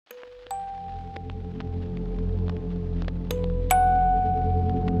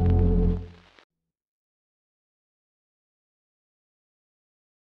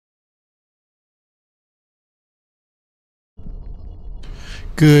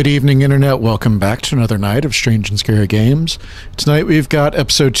Good evening, Internet. Welcome back to another night of Strange and Scary Games. Tonight we've got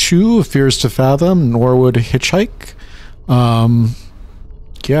episode 2 of Fears to Fathom, Norwood Hitchhike.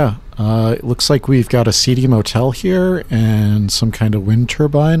 It looks like we've got a seedy motel here and some kind of wind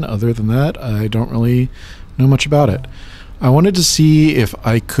turbine. Other than that, I don't really know much about it. I wanted to see if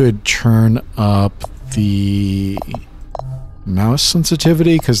I could turn up the mouse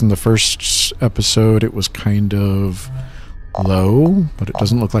sensitivity, because in the first episode it was kind of low, but it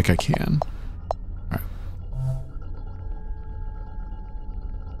doesn't look like I can. All right.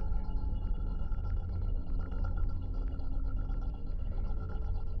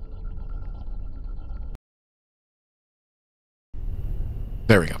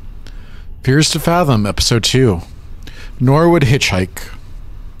 There we go. Fears to Fathom, episode 2. Norwood Hitchhike.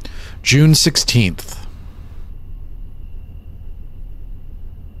 June 16th.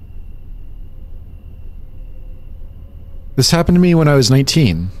 This happened to me when I was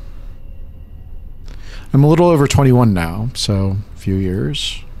 19. I'm a little over 21 now, so a few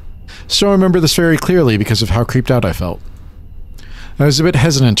years. Still remember this very clearly because of how creeped out I felt. I was a bit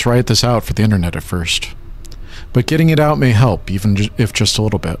hesitant to write this out for the internet at first, but getting it out may help, even if just a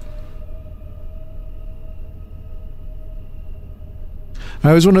little bit.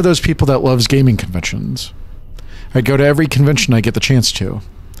 I was one of those people that loves gaming conventions. I'd go to every convention I get the chance to,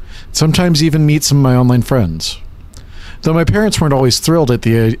 sometimes even meet some of my online friends. Though my parents weren't always thrilled at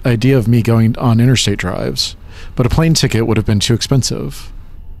the idea of me going on interstate drives, but a plane ticket would have been too expensive.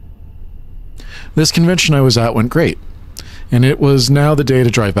 This convention I was at went great, and it was now the day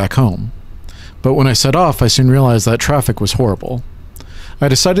to drive back home. But when I set off, I soon realized that traffic was horrible. I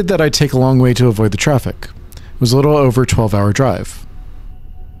decided that I'd take a long way to avoid the traffic. It was a little over a 12-hour drive.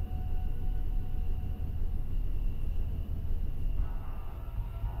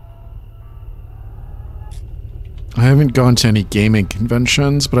 I haven't gone to any gaming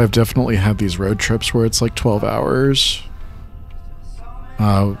conventions, but I've definitely had these road trips where it's like 12 hours.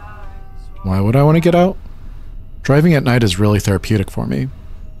 Why would I want to get out? Driving at night is really therapeutic for me.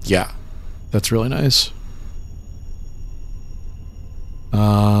 Yeah, that's really nice.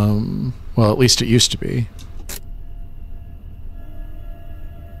 Well, at least it used to be.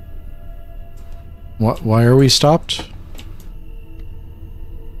 Why are we stopped?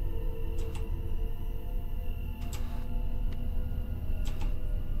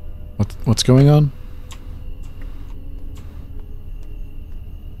 What's going on?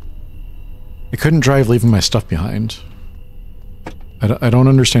 I couldn't drive leaving my stuff behind. I don't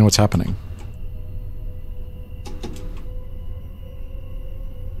understand what's happening.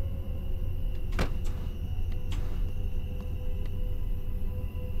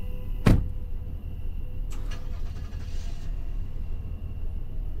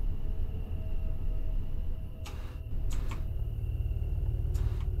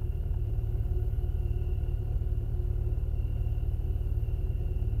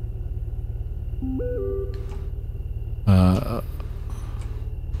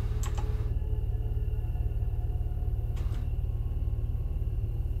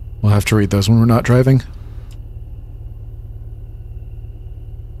 We'll have to read those when we're not driving.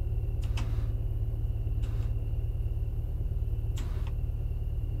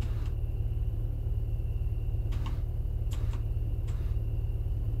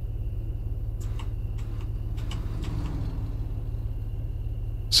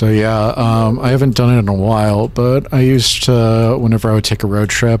 So yeah, I haven't done it in a while, but I used to, whenever I would take a road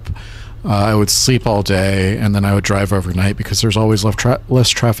trip, I would sleep all day and then I would drive overnight because there's always less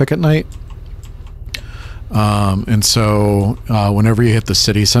traffic at night. And so whenever you hit the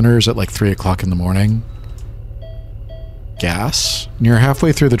city centers at like 3 o'clock in the morning, gas. Near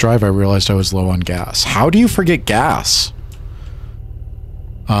halfway through the drive, I realized I was low on gas. How do you forget gas?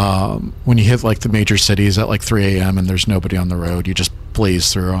 When you hit like the major cities at like 3 a.m. and there's nobody on the road, you just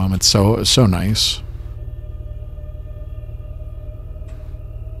blaze through them. It's so nice.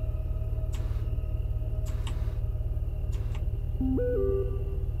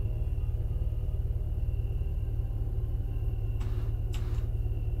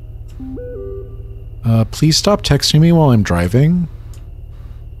 Please stop texting me while I'm driving.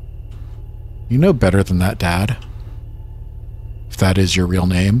 You know better than that, Dad. If that is your real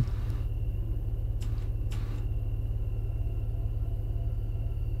name.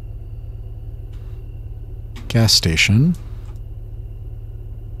 Gas station.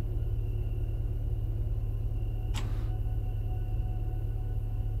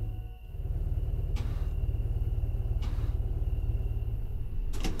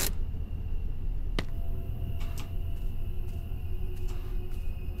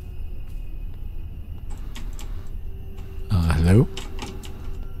 Hello?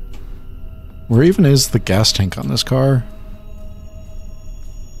 Where even is the gas tank on this car?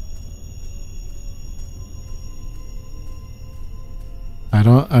 I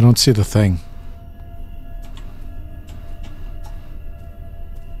don't see the thing.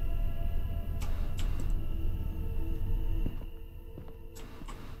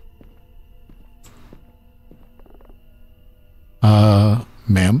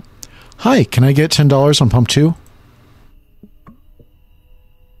 Ma'am. Hi, can I get $10 on pump 2?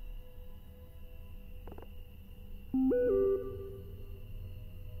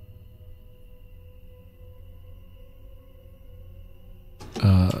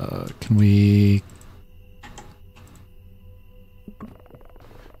 Can we...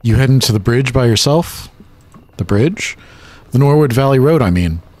 You heading to the bridge by yourself? The bridge? The Norwood Valley Road, I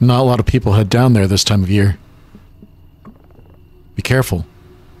mean. Not a lot of people head down there this time of year. Be careful.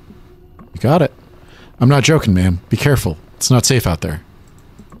 You got it. I'm not joking, ma'am. Be careful. It's not safe out there.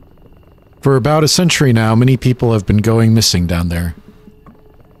 For about a century now, many people have been going missing down there.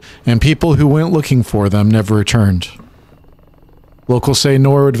 And people who went looking for them never returned. Locals say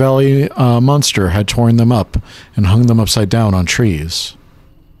Norwood Valley monster had torn them up and hung them upside down on trees.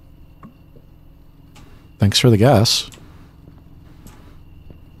 Thanks for the gas.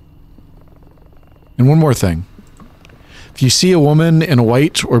 And one more thing. If you see a woman in a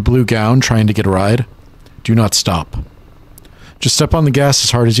white or blue gown trying to get a ride, do not stop. Just step on the gas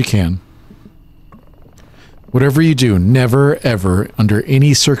as hard as you can. Whatever you do, never, ever, under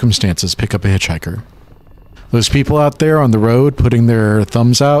any circumstances, pick up a hitchhiker. Those people out there on the road putting their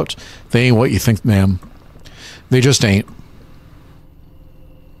thumbs out, they ain't what you think, ma'am. They just ain't.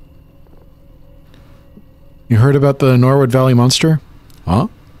 You heard about the Norwood Valley Monster? Huh?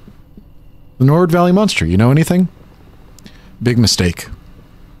 The Norwood Valley Monster, you know anything? Big mistake.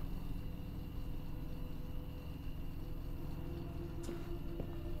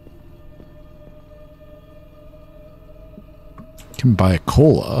 Can buy a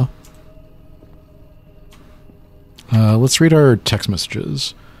cola. Let's read our text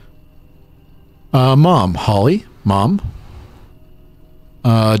messages. Mom, Holly. Mom.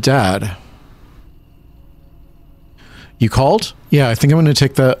 Dad. You called? Yeah, I think I'm going to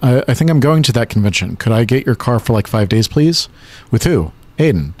take that. I think I'm going to that convention. Could I get your car for like 5 days, please? With who?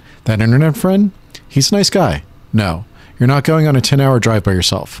 Aiden. That internet friend? He's a nice guy. No, you're not going on a 10-hour drive by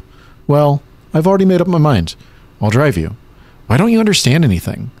yourself. Well, I've already made up my mind. I'll drive you. Why don't you understand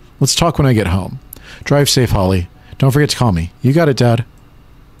anything? Let's talk when I get home. Drive safe, Holly. Don't forget to call me. You got it, Dad.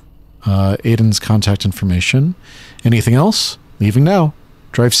 Aiden's contact information. Anything else? Leaving now.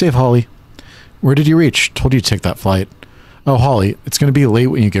 Drive safe, Holly. Where did you reach? Told you to take that flight. Oh, Holly, it's going to be late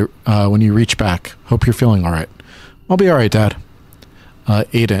when you reach back. Hope you're feeling all right. I'll be all right, Dad.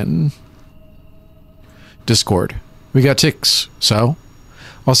 Aiden. Discord. We got ticks. So,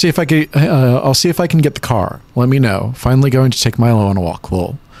 I'll see if I can get the car. Let me know. Finally going to take Milo on a walk.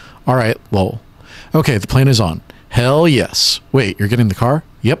 Lol. All right, lol. Okay, the plane is on. Hell yes. Wait, you're getting the car?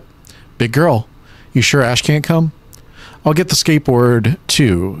 Yep. Big girl. You sure Ash can't come? I'll get the skateboard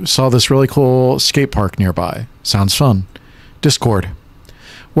too. Saw this really cool skate park nearby. Sounds fun. Discord.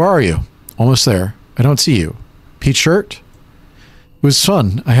 Where are you? Almost there. I don't see you. Peach shirt? It was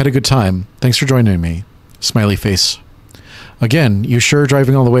fun. I had a good time. Thanks for joining me. Smiley face. Again, you sure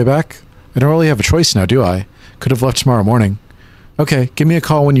driving all the way back? I don't really have a choice now, do I? Could have left tomorrow morning. Okay, give me a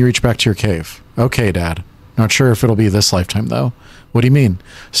call when you reach back to your cave. Okay, Dad. Not sure if it'll be this lifetime, though. What do you mean?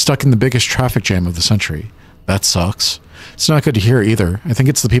 Stuck in the biggest traffic jam of the century. That sucks. It's not good to hear either. I think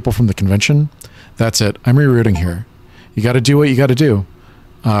it's the people from the convention. That's it. I'm rerouting here. You gotta do what you gotta do.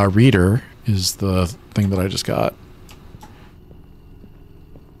 Reader is the thing that I just got.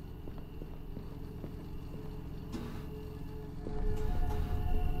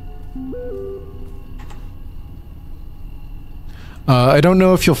 I don't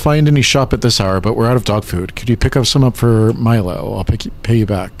know if you'll find any shop at this hour, but we're out of dog food. Could you pick up some up for Milo? I'll pay you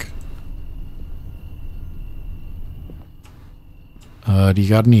back. Do you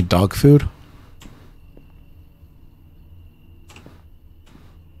got any dog food?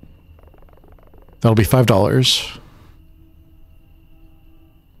 That'll be $5.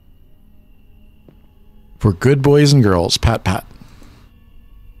 For good boys and girls. Pat, pat.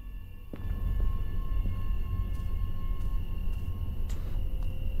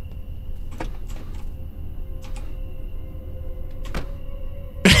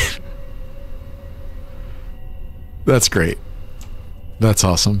 That's great. That's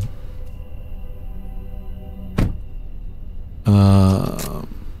awesome.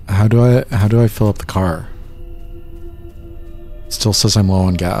 How do I fill up the car? It still says I'm low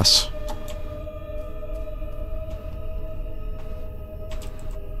on gas.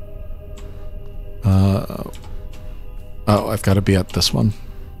 Oh, I've got to be at this one.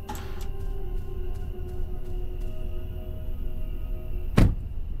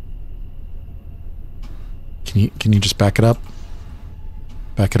 Can you just back it up?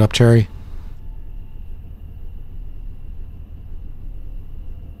 Back it up, Terry.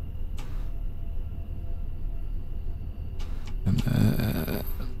 And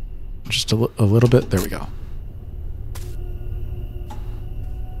just a little bit. There we go.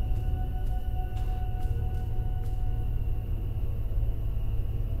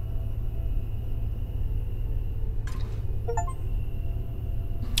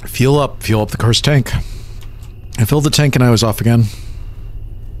 Fuel up the car's tank. I filled the tank and I was off again.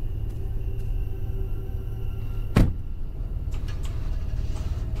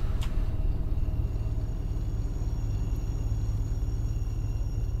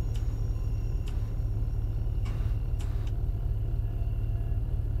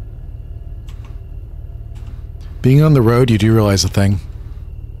 Being on the road, you do realize a thing.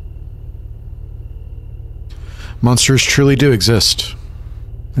 Monsters truly do exist.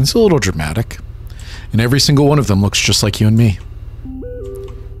 And it's a little dramatic. And every single one of them looks just like you and me.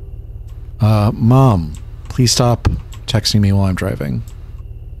 Mom, please stop texting me while I'm driving.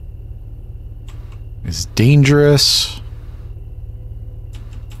 It's dangerous.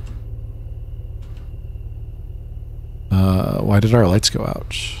 Why did our lights go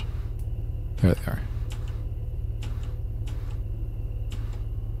out? There they are.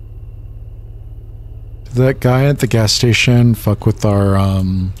 Did that guy at the gas station fuck with our,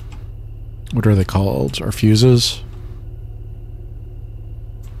 what are they called? Our fuses?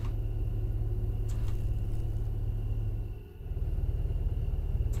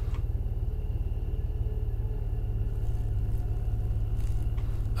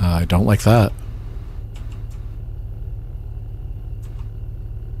 I don't like that.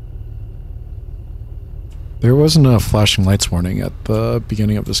 There wasn't a flashing lights warning at the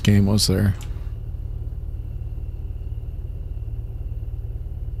beginning of this game, was there?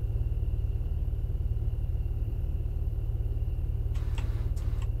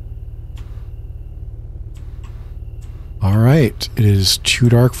 Alright, it is too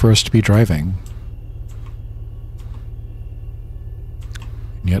dark for us to be driving.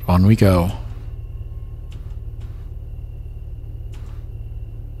 And yet on we go.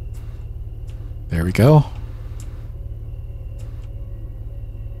 There we go.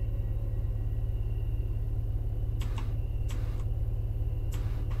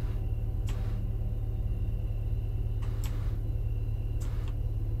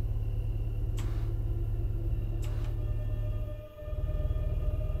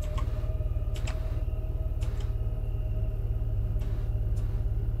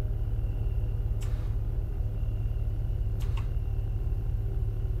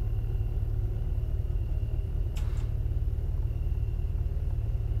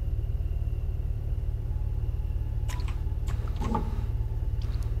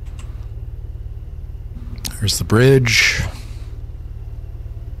 There's the bridge.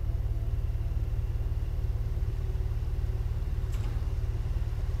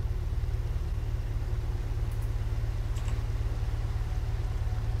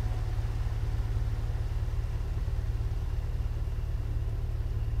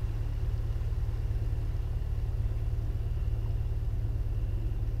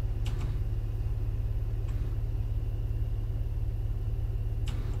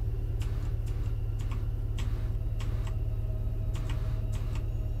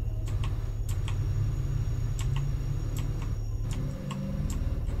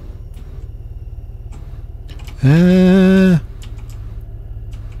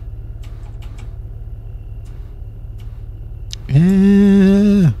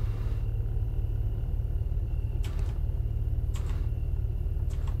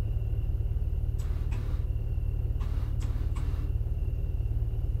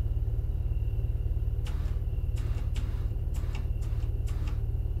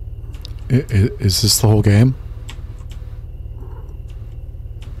 Is this the whole game?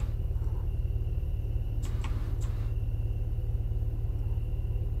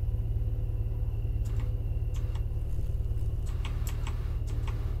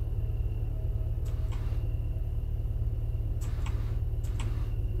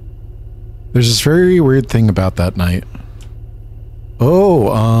 There's this very weird thing about that night. Oh,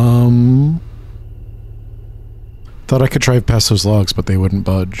 thought I could drive past those logs, but they wouldn't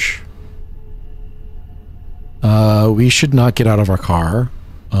budge. We should not get out of our car.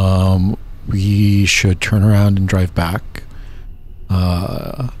 We should turn around and drive back.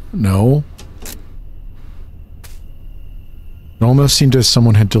 No. It almost seemed as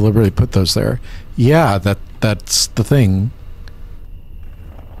someone had deliberately put those there. Yeah, that's the thing.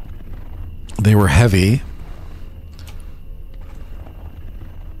 They were heavy.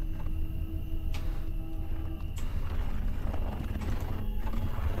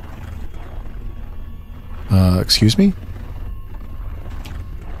 Excuse me?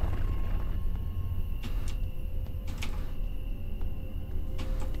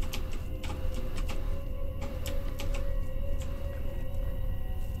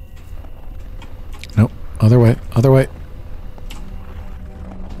 Nope. Other way. Other way.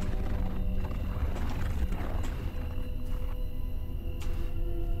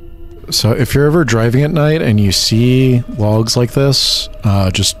 So if you're ever driving at night and you see logs like this,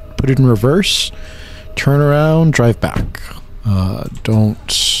 just put it in reverse, turn around, drive back.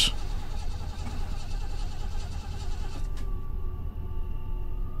 Don't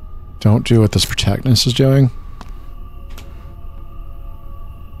do what this protagonist is doing.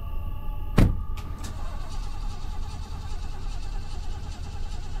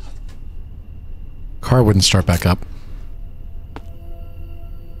 Car wouldn't start back up.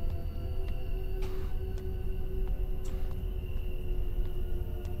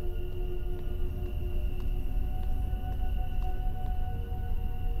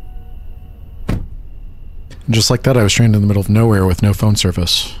 And just like that, I was stranded in the middle of nowhere with no phone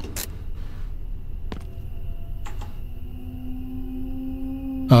service.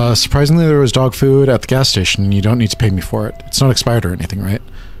 Surprisingly, there was dog food at the gas station, and you don't need to pay me for it. It's not expired or anything, right?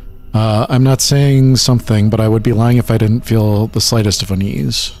 I'm not saying something, but I would be lying if I didn't feel the slightest of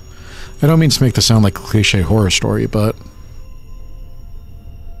unease. I don't mean to make this sound like a cliche horror story, but...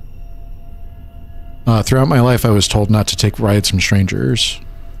 throughout my life, I was told not to take rides from strangers.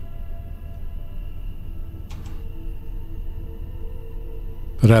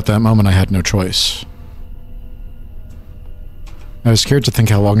 But at that moment, I had no choice. I was scared to think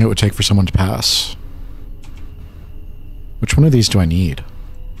how long it would take for someone to pass. Which one of these do I need?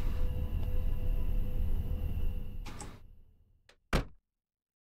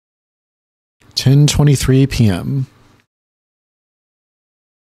 (10:23 p.m.)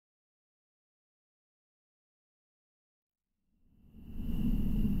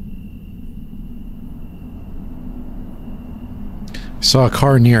 I saw a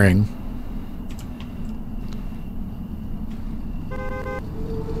car nearing.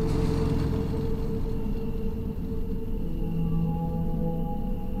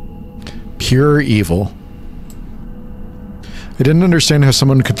 Pure evil. I didn't understand how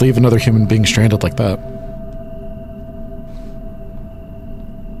someone could leave another human being stranded like that.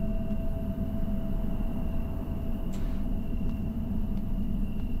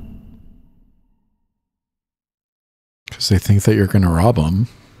 Because they think that you're going to rob them.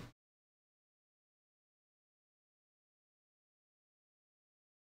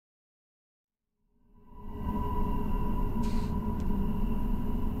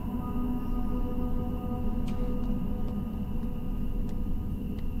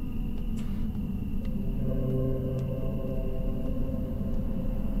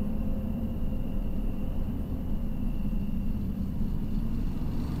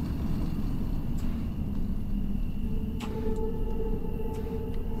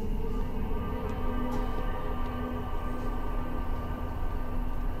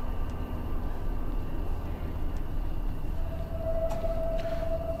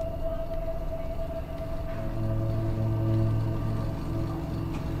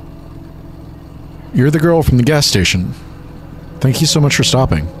 You're the girl from the gas station. Thank you so much for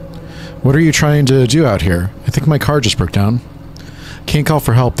stopping. What are you trying to do out here? I think my car just broke down. Can't call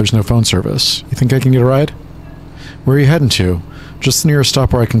for help, there's no phone service. You think I can get a ride? Where are you heading to? Just the nearest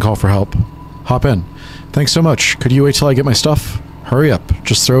stop where I can call for help. Hop in. Thanks so much. Could you wait till I get my stuff? Hurry up.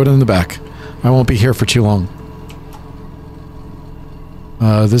 Just throw it in the back. I won't be here for too long.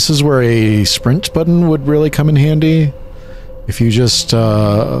 This is where a sprint button would really come in handy. If you just,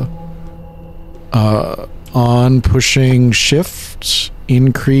 on pushing shift,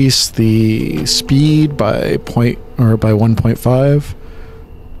 increase the speed by by 1.5.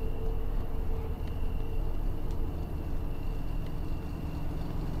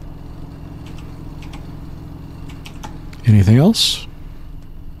 Anything else?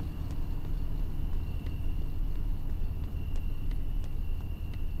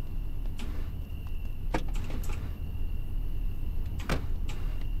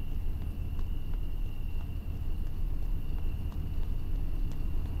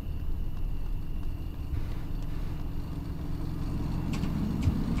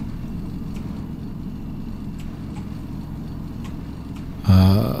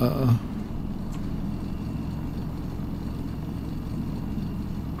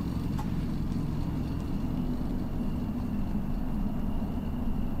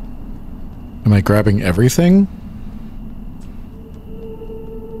 Am I grabbing everything?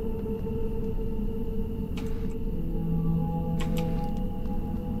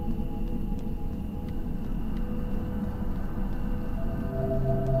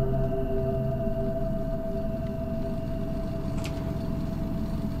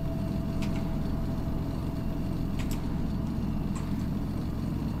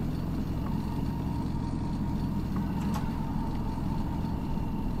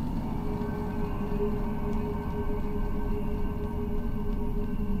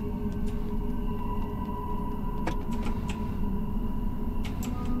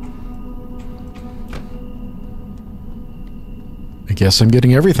 I guess I'm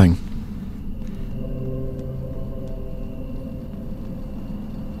getting everything.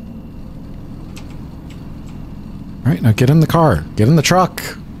 All right, now get in the car. Get in the truck.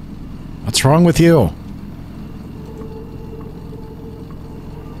 What's wrong with you?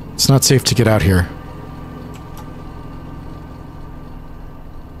 It's not safe to get out here.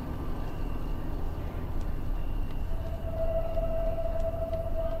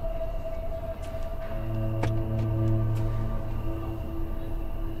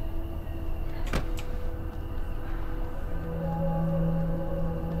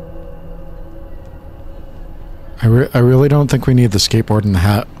 I really don't think we need the skateboard and the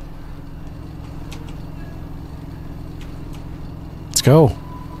hat. Let's go.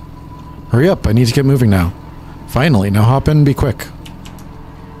 Hurry up, I need to get moving now. Finally, now hop in and be quick.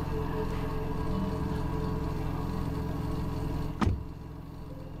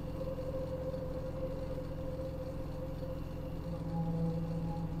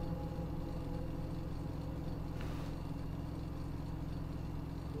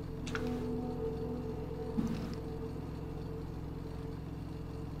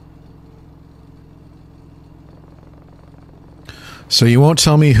 So you won't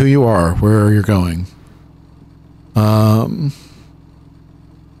tell me who you are, where you're going. I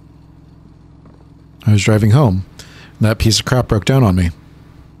was driving home. And that piece of crap broke down on me.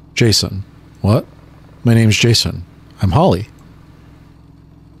 Jason. What? My name's Jason. I'm Holly.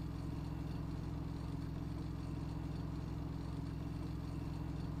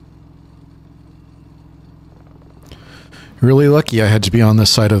 You're really lucky I had to be on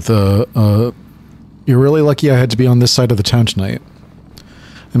this side of the, You're really lucky I had to be on this side of the town tonight.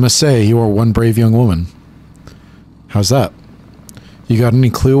 I must say, you are one brave young woman. How's that? You got any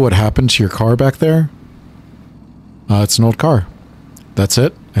clue what happened to your car back there? It's an old car. That's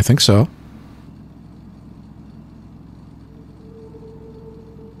it? I think so.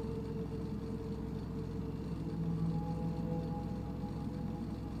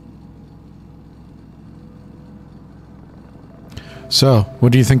 So,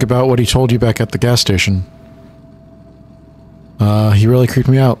 what do you think about what he told you back at the gas station? He really creeped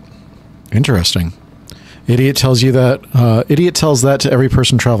me out. Interesting. Idiot tells you that, idiot tells that to every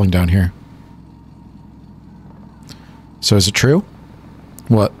person traveling down here. So is it true?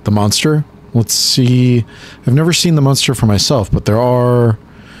 What, the monster? Let's see. I've never seen the monster for myself, but there are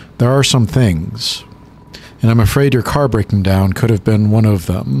some things. And I'm afraid your car breaking down could have been one of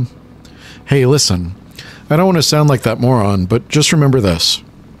them. Hey, listen. I don't want to sound like that moron, but just remember this.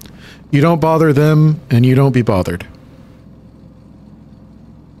 You don't bother them, and you don't be bothered.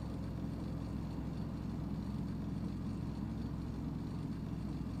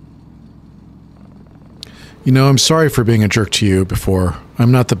 You know, I'm sorry for being a jerk to you before.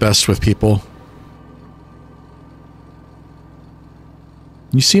 I'm not the best with people.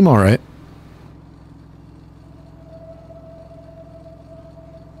 You seem all right.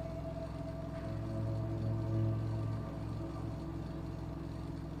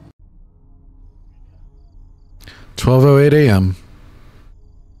 "12:08 a.m.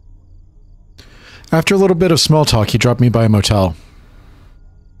 After a little bit of small talk, he dropped me by a motel.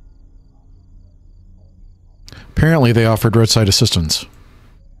 Apparently, they offered roadside assistance.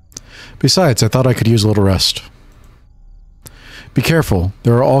 Besides, I thought I could use a little rest. Be careful,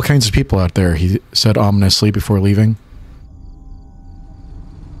 there are all kinds of people out there, he said ominously before leaving.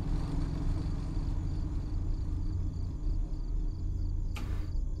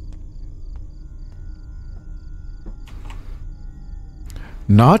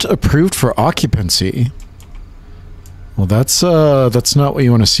 Not approved for occupancy. Well, that's not what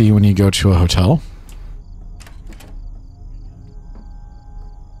you want to see when you go to a hotel.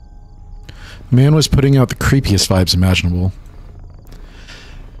 The man was putting out the creepiest vibes imaginable.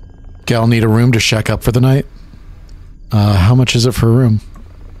 Gal need a room to shack up for the night? How much is it for a room?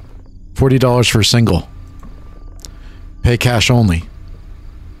 $40 for a single. Pay cash only.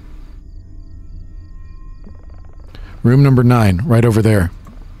 Room number 9, right over there.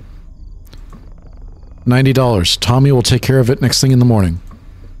 $90. Tommy will take care of it next thing in the morning.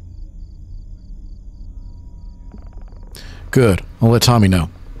 Good. I'll let Tommy know.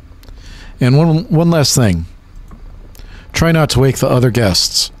 And one last thing. Try not to wake the other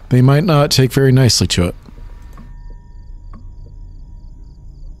guests. They might not take very nicely to it.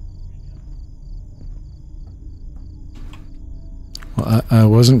 Well, I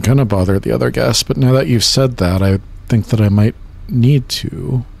wasn't gonna bother the other guests, but now that you've said that, I think that I might need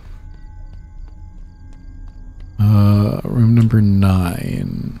to. Room number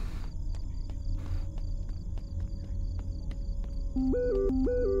 9.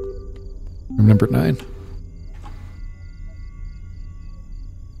 Room number 9.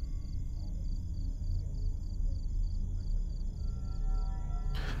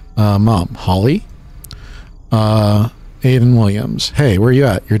 Mom, Holly? Aiden Williams. Hey, where you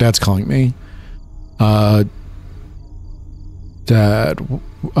at? Your dad's calling me. Dad,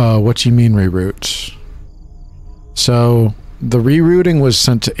 what do you mean reroute? So, the rerouting was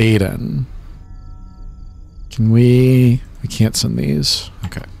sent to Aiden. Can we can't send these.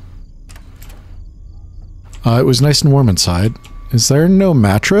 Okay. It was nice and warm inside. Is there no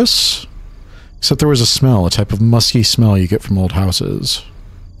mattress? Except there was a smell, a type of musky smell you get from old houses.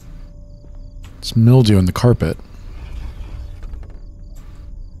 It's mildew in the carpet.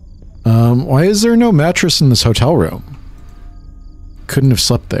 Why is there no mattress in this hotel room? Couldn't have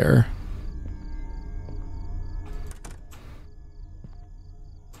slept there.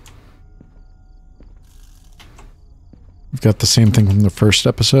 We've got the same thing from the first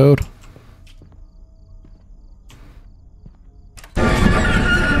episode.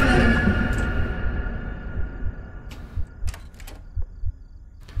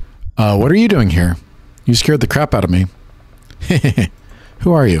 What are you doing here? You scared the crap out of me.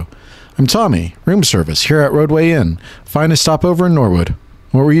 Who are you? I'm Tommy, room service, here at Roadway Inn. Finest stopover in Norwood.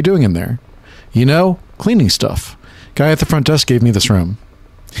 What were you doing in there? You know, cleaning stuff. Guy at the front desk gave me this room.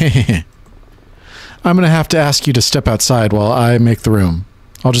 I'm gonna have to ask you to step outside while I make the room.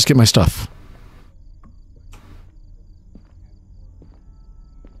 I'll just get my stuff.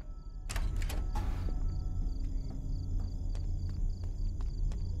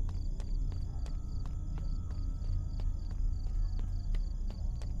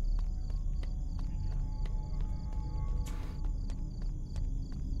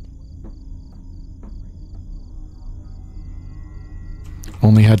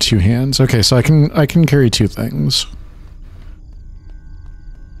 Only had 2 hands. Okay, so I can carry 2 things.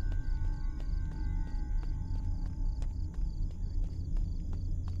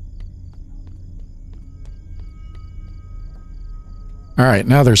 All right,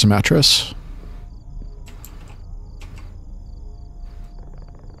 now there's a mattress.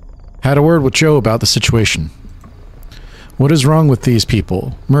 Had a word with Joe about the situation. What is wrong with these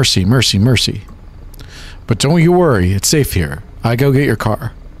people? Mercy, mercy, mercy. But don't you worry, it's safe here. I go get your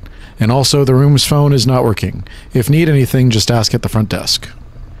car. And also, the room's phone is not working. If need anything, just ask at the front desk.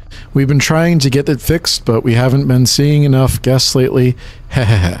 We've been trying to get it fixed, but we haven't been seeing enough guests lately.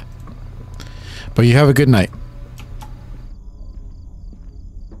 Hehehe. But you have a good night.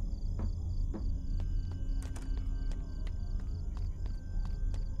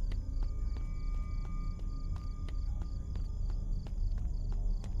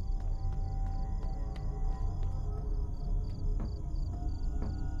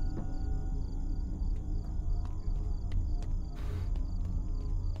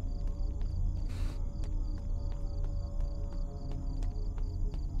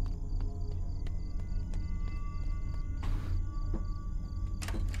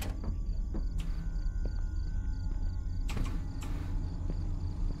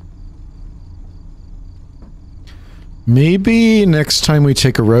 Maybe next time we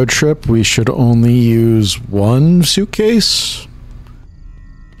take a road trip, we should only use 1 suitcase.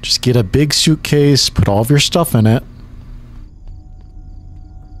 Just get a big suitcase, put all of your stuff in it.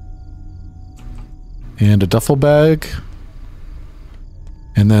 And a duffel bag.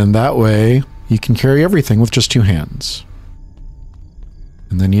 And then that way, you can carry everything with just 2 hands.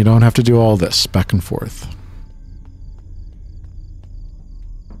 And then you don't have to do all this back and forth.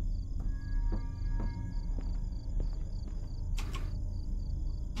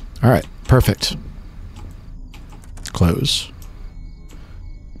 All right, perfect. Close.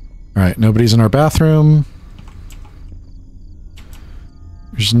 All right, nobody's in our bathroom.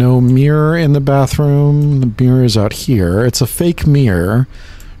 There's no mirror in the bathroom. The mirror is out here. It's a fake mirror.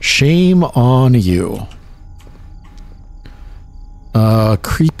 Shame on you.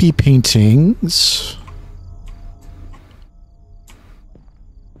 Creepy paintings.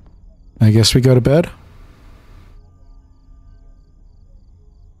 I guess we go to bed.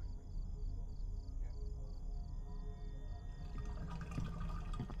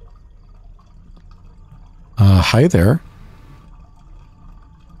 hi there.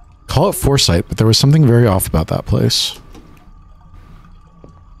 Call it foresight, but there was something very off about that place.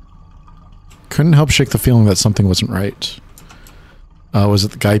 Couldn't help shake the feeling that something wasn't right. Was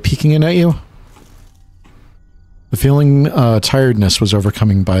it the guy peeking in at you? The feeling tiredness was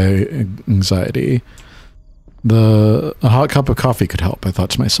overcoming by anxiety. A hot cup of coffee could help, I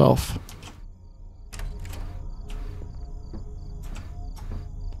thought to myself.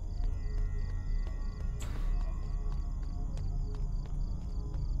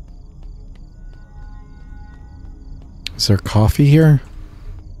 Is there coffee here?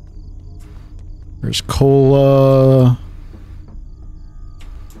 There's cola.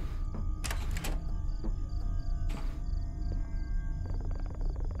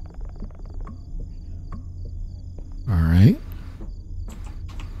 All right.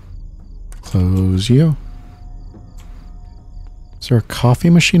 Close you. Is there a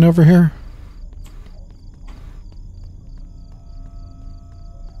coffee machine over here?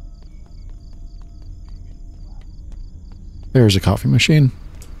 There's a coffee machine.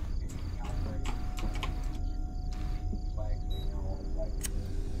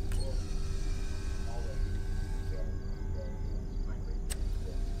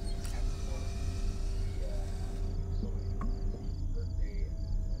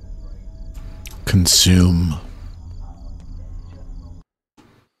 Consume.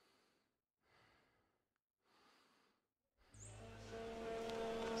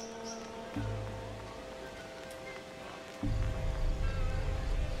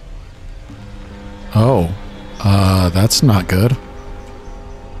 Oh, that's not good.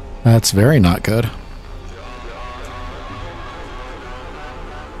 That's very not good.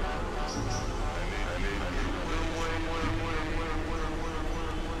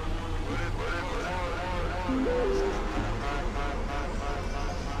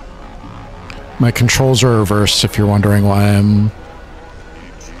 My controls are reversed if you're wondering why I'm...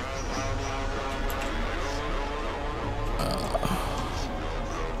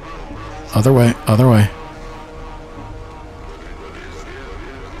 Other way, other way.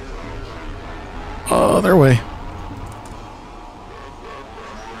 Other way.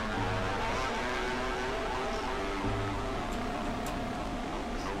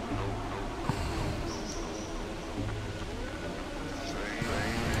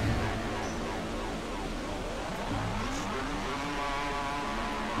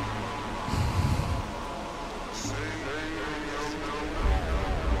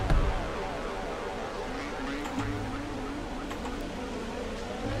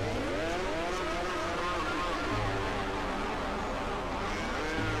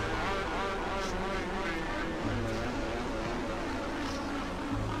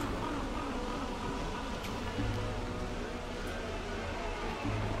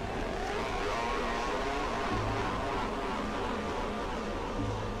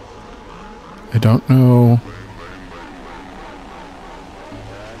 I don't know.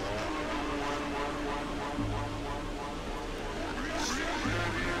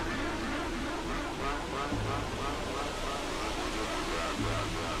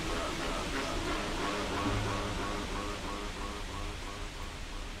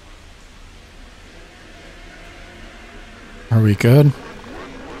 Are we good?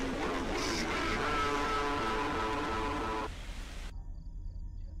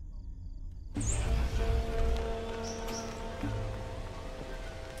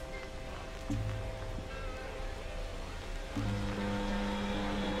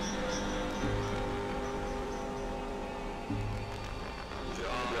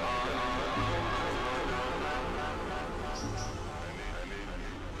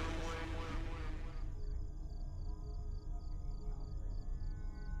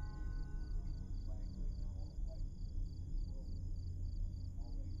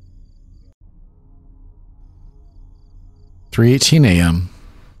 (3:18 a.m.)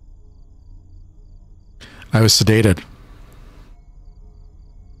 I was sedated.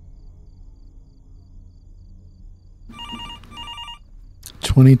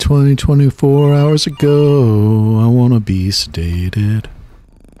 (20, 24 hours ago, I wanna be sedated.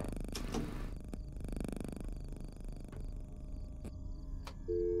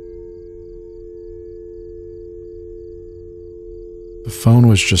 The phone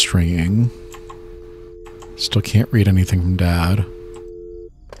was just ringing. Still can't read anything from Dad.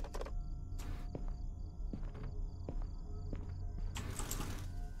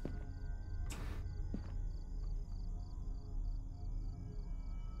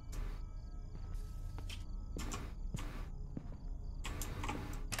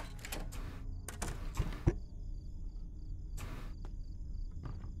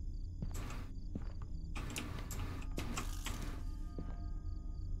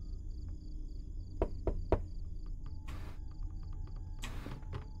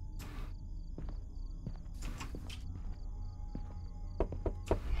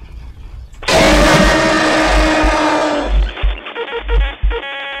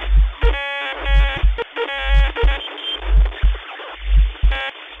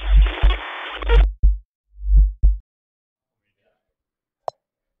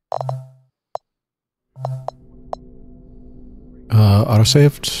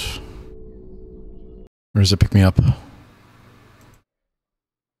 auto-saved? Or does it pick me up?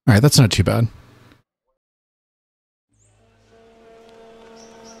 Alright, that's not too bad.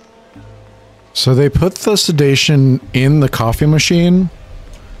 So they put the sedation in the coffee machine.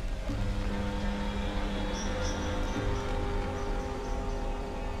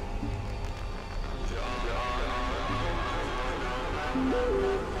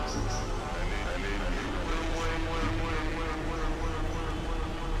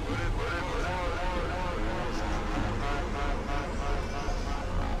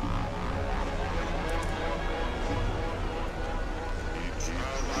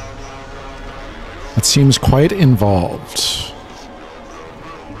 It seems quite involved.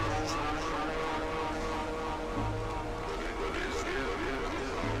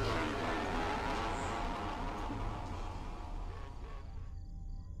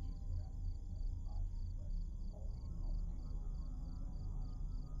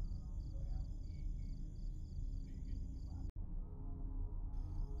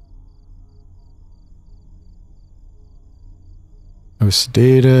 I was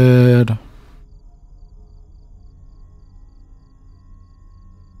sedated.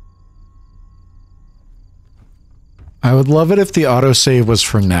 I would love it if the autosave was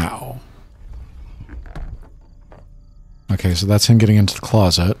for now. Okay, so that's him getting into the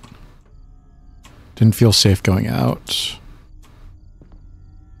closet. Didn't feel safe going out.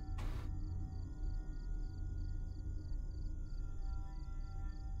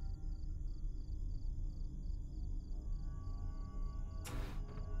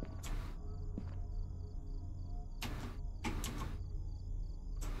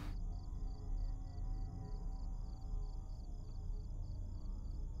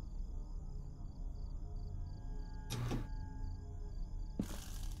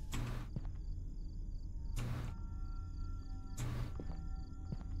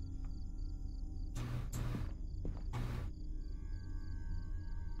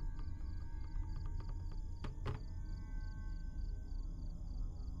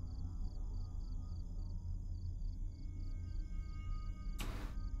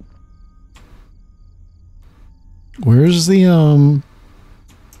 Where's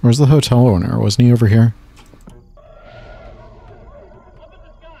the hotel owner? Wasn't he over here?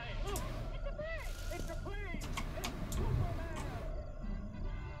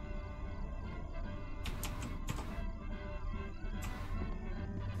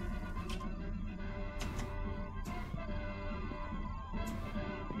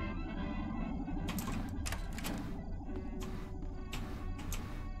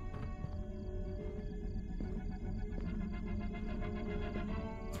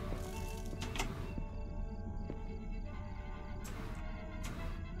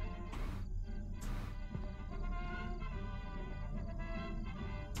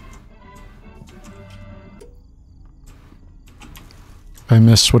 I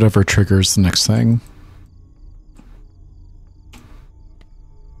miss whatever triggers the next thing.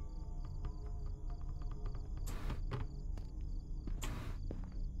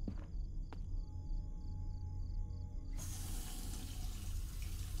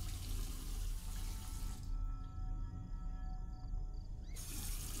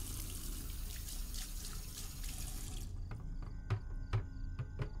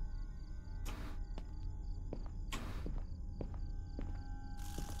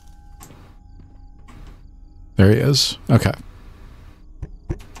 There he is. Okay.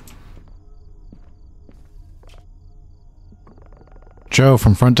 Joe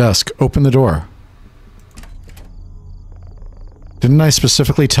from front desk, open the door. Didn't I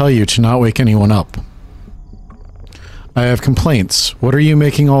specifically tell you to not wake anyone up? I have complaints. What are you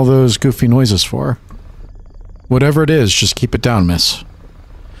making all those goofy noises for? Whatever it is, just keep it down, miss.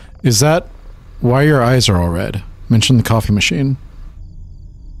 Is that why your eyes are all red? Mention the coffee machine.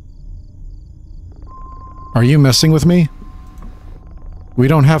 Are you messing with me? We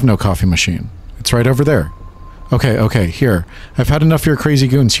don't have no coffee machine. It's right over there. Okay, here. I've had enough of your crazy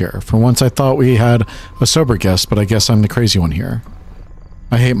goons here. For once I thought we had a sober guest, but I guess I'm the crazy one here.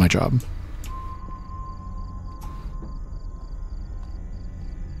 I hate my job.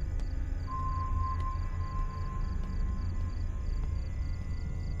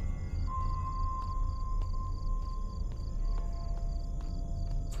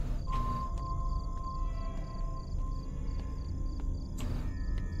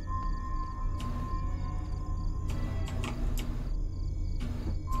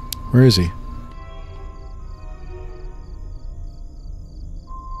 Where is he?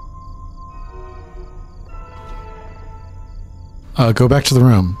 Go back to the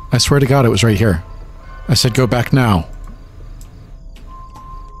room. I swear to God it was right here. I said go back now.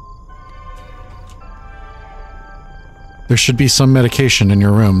 There should be some medication in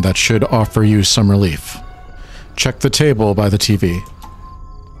your room that should offer you some relief. Check the table by the TV.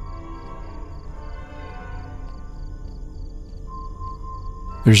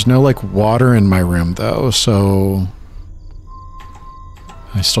 There's no, like, water in my room, though, so...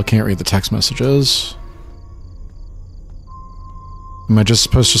 I still can't read the text messages. Am I just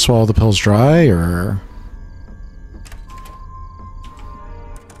supposed to swallow the pills dry, or...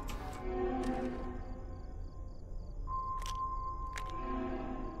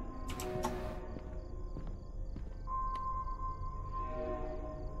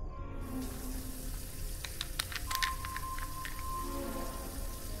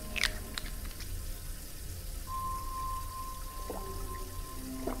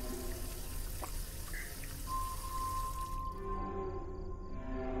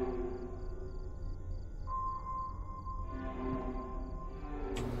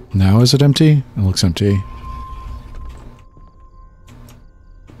 Now is it empty? It looks empty.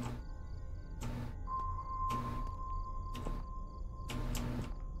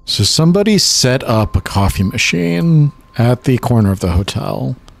 So somebody set up a coffee machine at the corner of the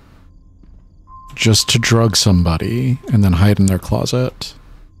hotel just to drug somebody and then hide in their closet.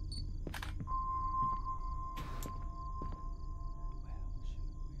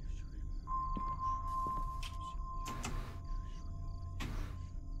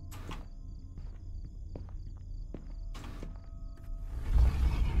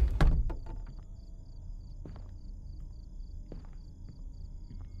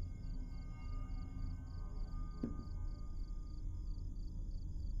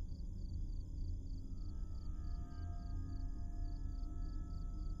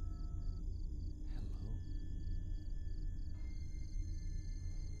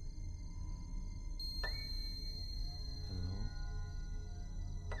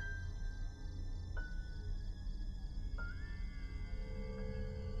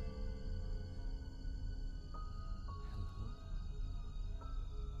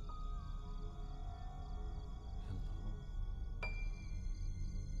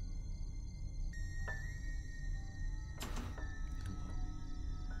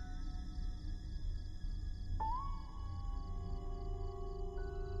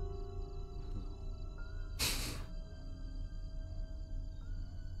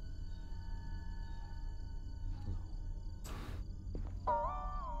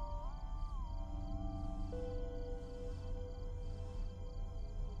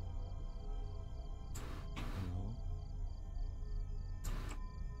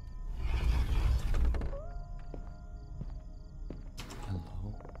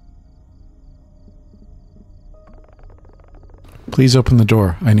 Please open the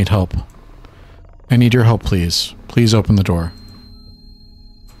door. I need help. I need your help, please. Please open the door.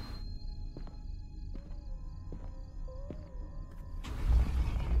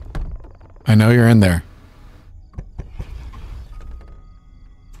 I know you're in there.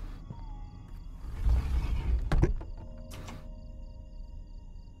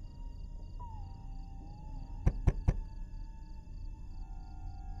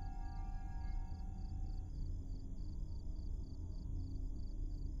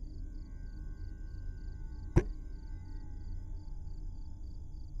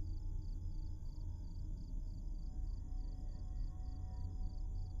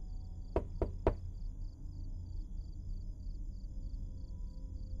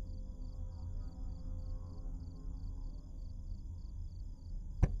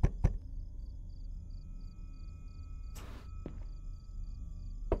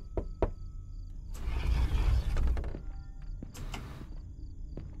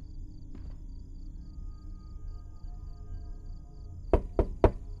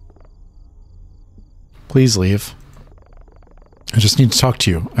 Please leave. I just need to talk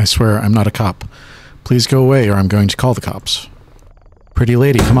to you. I swear I'm not a cop. Please go away or I'm going to call the cops. Pretty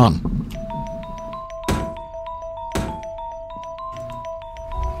lady, come on.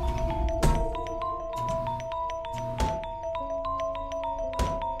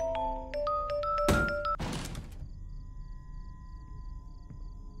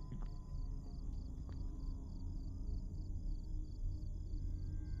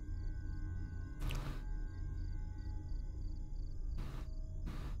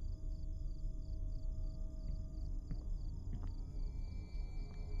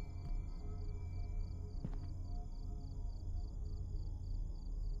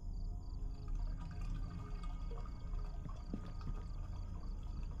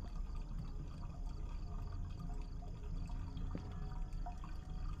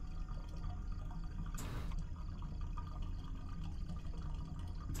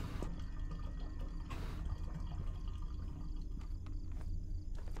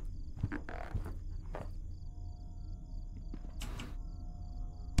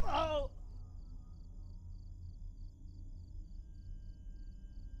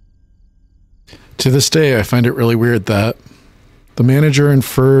 To this day, I find it really weird that the manager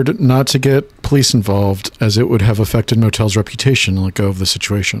inferred not to get police involved as it would have affected motel's reputation and let go of the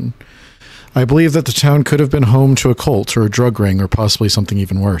situation. I believe that the town could have been home to a cult or a drug ring or possibly something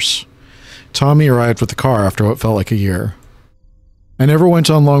even worse. Tommy arrived with the car after what felt like a year. I never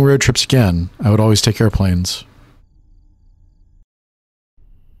went on long road trips again. I would always take airplanes.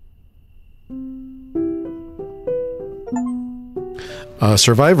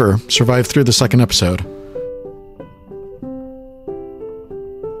 Survivor survived through the second episode.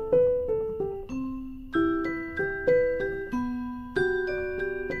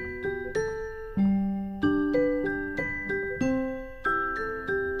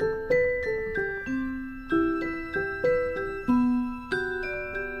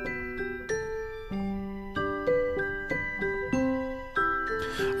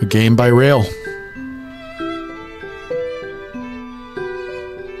 A game by Rayll.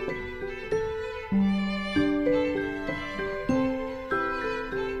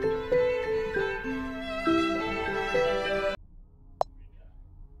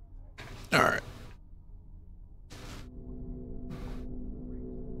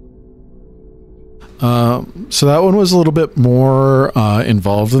 So that one was a little bit more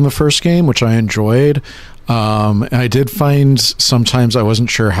involved in the first game, which I enjoyed. I did find sometimes I wasn't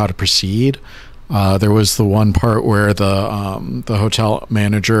sure how to proceed. There was the one part where the hotel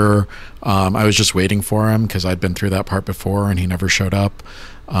manager, I was just waiting for him because I'd been through that part before and he never showed up.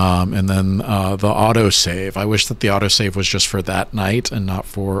 And then the autosave. I wish that the autosave was just for that night and not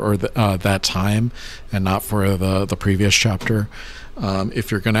for that time and not for the previous chapter. If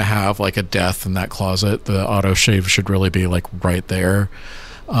you're going to have like a death in that closet, the autosave should really be like right there.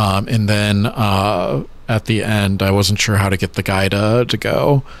 And then at the end, I wasn't sure how to get the guy to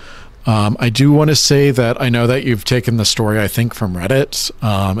go. I do want to say that I know that you've taken the story, I think, from Reddit.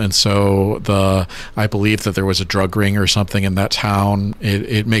 And so I believe that there was a drug ring or something in that town.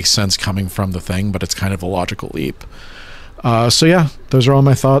 It makes sense coming from the thing, but it's kind of a logical leap. So yeah, those are all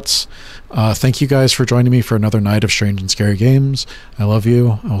my thoughts. Thank you guys for joining me for another night of strange and scary games. I love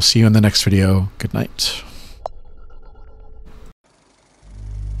you. I will see you in the next video. Good night.